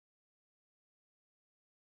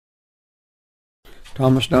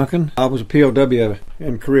Thomas Duncan. I was a POW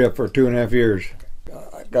in Korea for 2.5 years.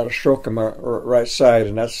 I got a stroke in my right side,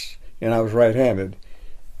 and I was right-handed.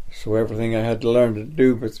 So everything I had to learn to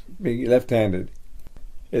do was be left-handed.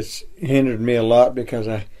 It's hindered me a lot because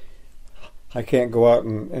I can't go out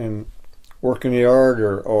and work in the yard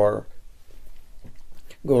or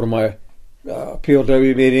go to my POW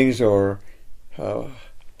meetings or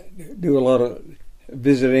do a lot of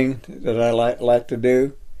visiting that I like to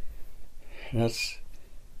do. And it's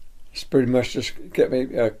pretty much just kept me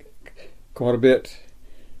quite a bit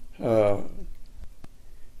down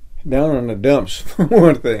in the dumps, for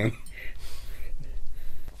one thing.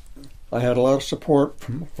 I had a lot of support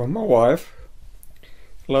from my wife,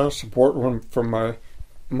 a lot of support from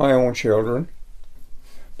my own children,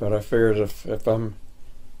 but I figured if I'm,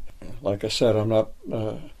 like I said, I'm not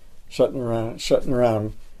sitting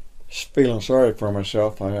around feeling sorry for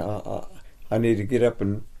myself. I need to get up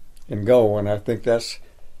and go, and I think that's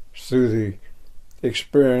through the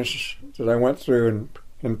experience that I went through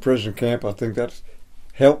in prison camp. I think that's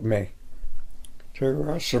helped me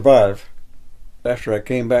to survive. After I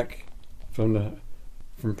came back from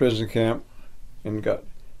prison camp and got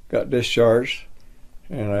discharged,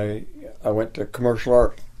 and I went to commercial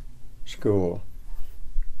art school,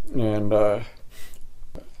 and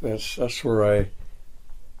that's where I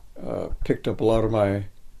picked up a lot of my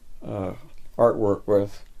artwork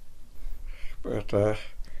with. But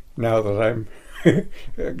now that I'm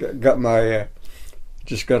got my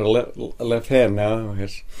just got a left hand now,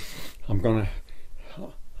 I'm gonna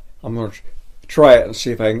try it and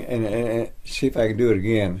see if I can do it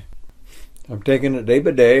again. I'm taking it day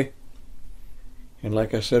by day, and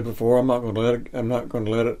like I said before, I'm not going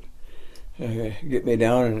to let it get me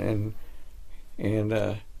down and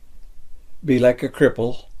be like a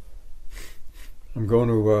cripple. I'm going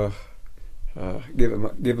to give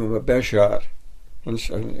it my best shot and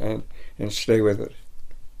stay with it.